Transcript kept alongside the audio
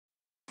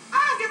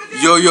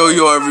Yo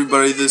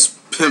everybody, this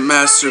Pimp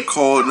Master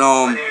called, and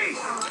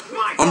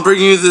I'm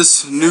bringing you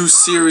this new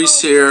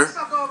series here.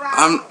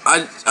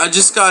 I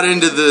just got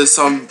into this.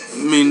 I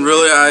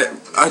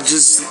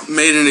just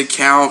made an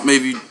account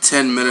maybe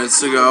 10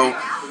 minutes ago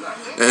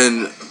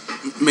and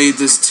made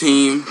this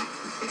team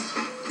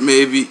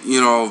maybe,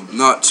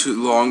 not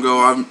too long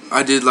ago.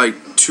 I did like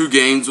 2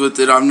 games with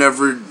it. I've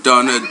never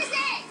done a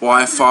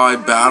Wi-Fi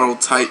battle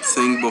type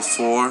thing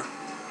before.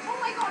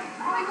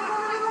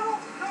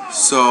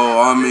 So,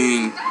 I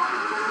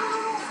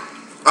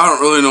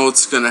don't really know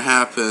what's gonna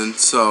happen,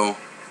 so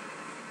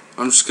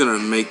I'm just gonna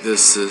make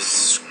this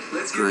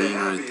screen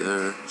right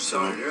there.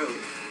 So,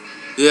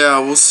 yeah,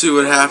 we'll see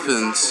what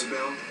happens.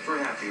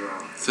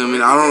 So,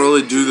 I don't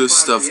really do this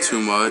stuff too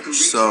much,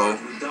 so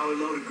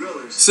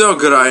see how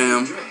good I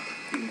am.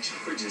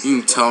 You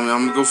can tell me.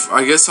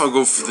 I guess I'll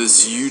go for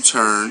this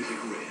U-turn,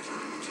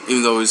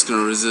 even though he's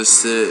gonna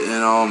resist it,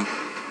 and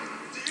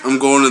I'm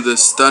going to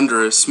this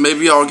Thunderous.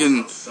 Maybe y'all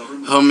can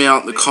help me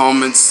out in the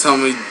comments, tell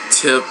me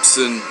tips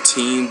and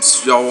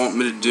teams y'all want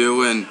me to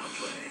do, and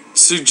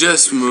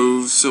suggest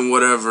moves and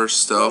whatever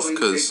stuff,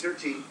 because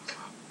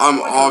I'm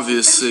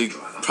obviously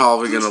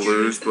probably going to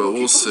lose, but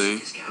we'll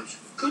see.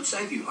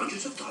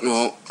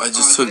 Well, I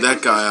just took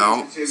that guy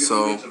out,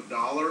 so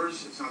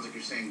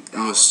I'm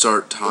going to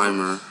start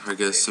timer, I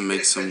guess, to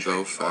make him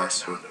go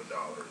faster.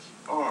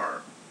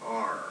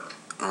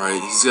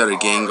 Alright, he's got a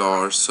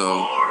Gengar,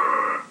 so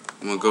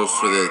I'm going to go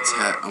for the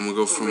attack. I'm going to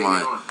go for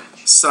my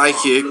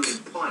Psychic,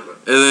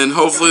 and then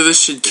hopefully this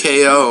should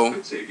KO.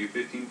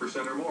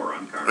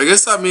 I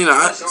guess,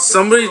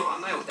 somebody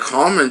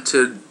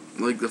commented,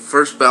 like, the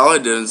first battle I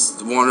did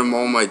wanted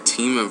all my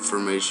team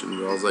information,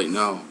 but I was like,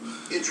 no.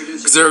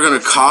 Because they were going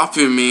to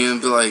copy me and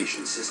be like,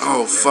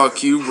 oh,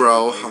 fuck you,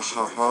 bro, ha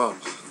ha ha,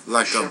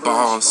 like a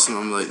boss, and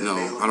I'm like,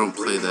 no, I don't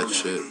play that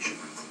shit.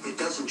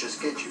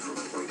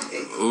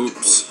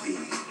 Oops.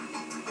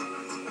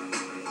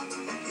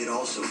 It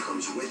also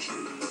comes with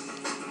you.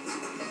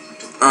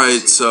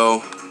 Alright,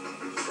 so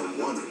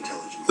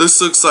this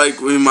looks like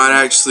we might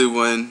actually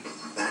win.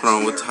 Hold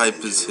on, what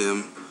type is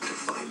him?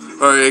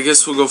 Alright, I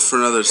guess we'll go for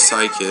another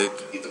Psychic.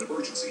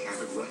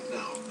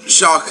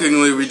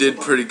 Shockingly, we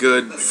did pretty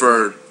good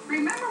for,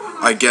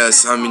 I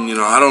guess. I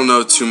don't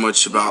know too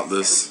much about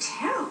this.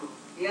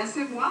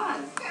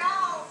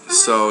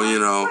 So,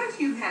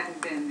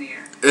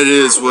 it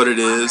is what it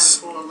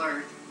is.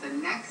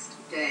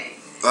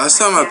 Last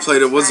time I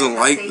played it wasn't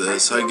like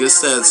this. I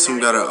guess they had some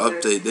kind of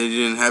update. They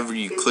didn't have where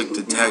you clicked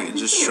attack, it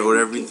just showed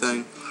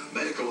everything.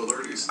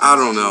 I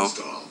don't know.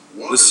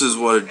 This is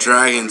what a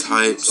dragon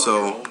type,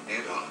 so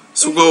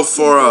we'll go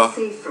for a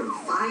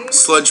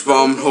Sludge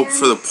Bomb, hope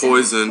for the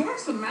poison.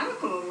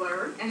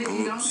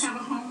 Oops.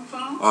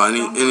 Oh,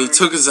 and he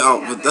took us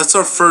out, but that's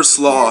our first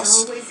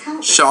loss,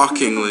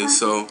 shockingly.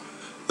 So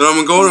then I'm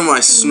going to go to my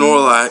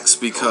Snorlax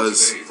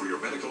because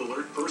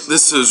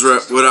this is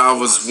what I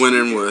was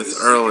winning with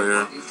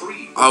earlier.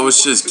 I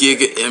was just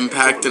Giga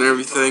Impact and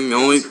everything.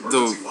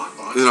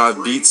 I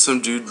beat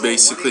some dude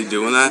basically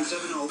doing that.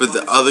 But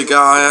the other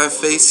guy I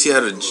faced, he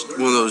had one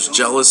of those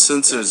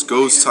Jellicents and his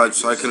Ghost type,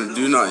 so I couldn't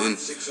do nothing.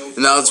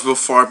 And that was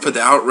before I put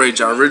the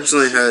Outrage. I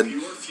originally had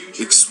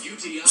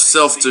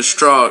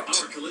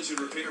Self-Destruct.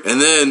 And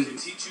then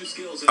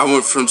I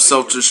went from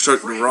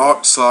Self-Destruct to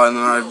Rock Slide, and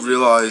then I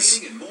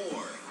realized,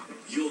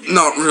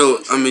 not real.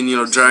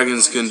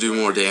 Dragon's gonna do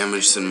more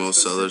damage than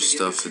most other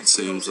stuff, it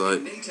seems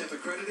like.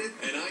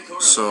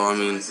 So,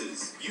 I'm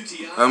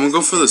gonna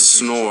go for the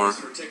Snore.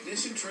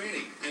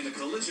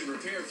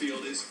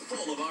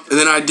 And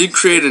then I did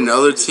create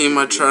another team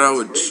I tried out,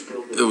 which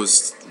it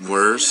was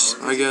worse,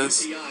 I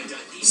guess.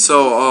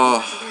 So,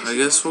 I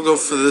guess we'll go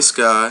for this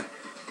guy.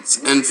 It's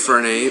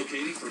Infernape.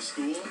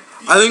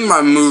 I think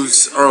my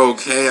moves are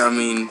okay.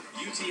 It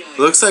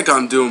looks like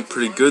I'm doing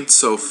pretty good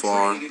so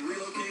far.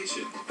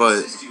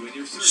 But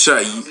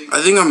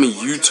I think I'm a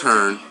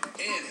U-turn.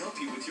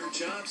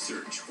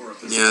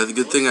 Yeah, the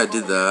good thing I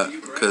did that,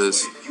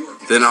 because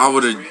then I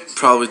would have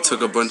probably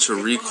took a bunch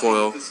of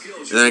recoil,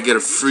 and then I get a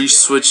free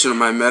switch into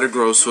my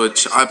Metagross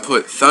switch. I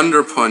put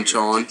Thunder Punch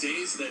on,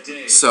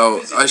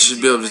 so I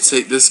should be able to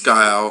take this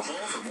guy out.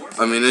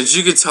 As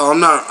you can tell,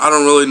 I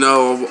don't really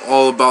know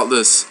all about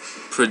this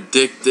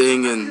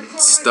predicting and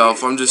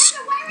stuff. I'm just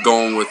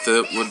going with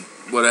it.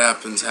 What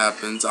happens,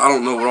 happens. I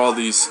don't know what all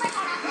these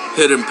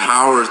hidden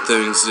power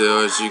things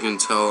do, as you can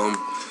tell.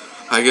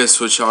 I guess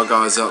what y'all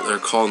guys out there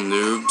call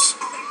noobs.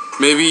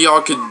 Maybe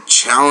y'all could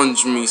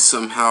challenge me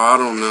somehow. I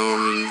don't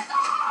know.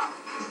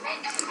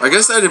 I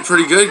guess I did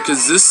pretty good,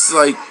 because this is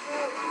like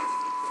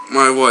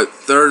my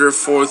 3rd or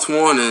 4th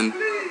one, and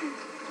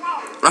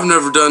I've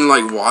never done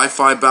like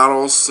Wi-Fi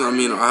battles. I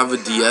have a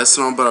DS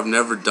and all, but I've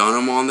never done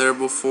them on there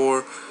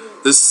before.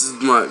 This is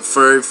my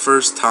very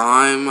first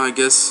time, I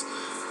guess.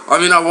 I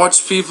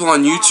watch people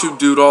on YouTube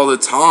do it all the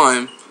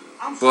time,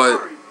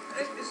 but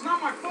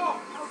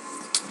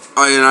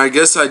I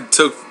guess I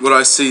took what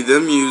I see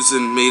them use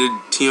and made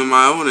a team of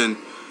my own, and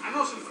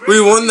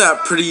we won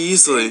that pretty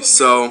easily.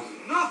 So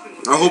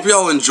I hope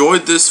y'all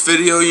enjoyed this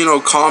video.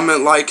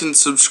 Comment, like, and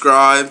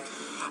subscribe.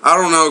 I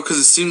don't know, because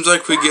it seems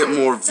like we get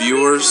more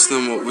viewers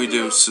than what we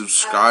do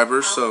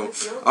subscribers. So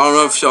I don't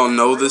know if y'all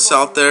know this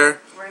out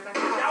there,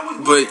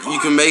 but you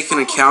can make an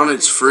account.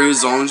 It's free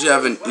as long as you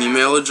have an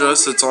email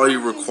address. That's all you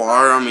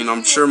require. I mean,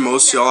 I'm sure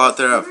most of y'all out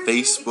there have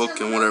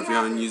Facebook and whatever.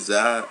 Y'all can use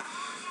that.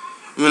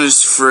 I mean,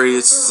 it's free.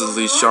 It's the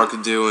least y'all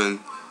could do, and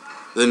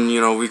then, you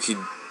know, we could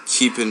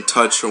keep in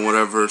touch or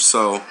whatever.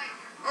 So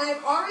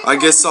I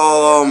guess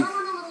I'll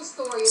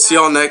see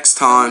y'all next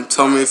time.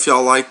 Tell me if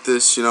y'all like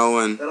this, you know,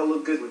 and that'll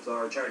look good with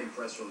our charity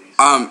press release.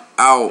 I'm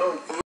out.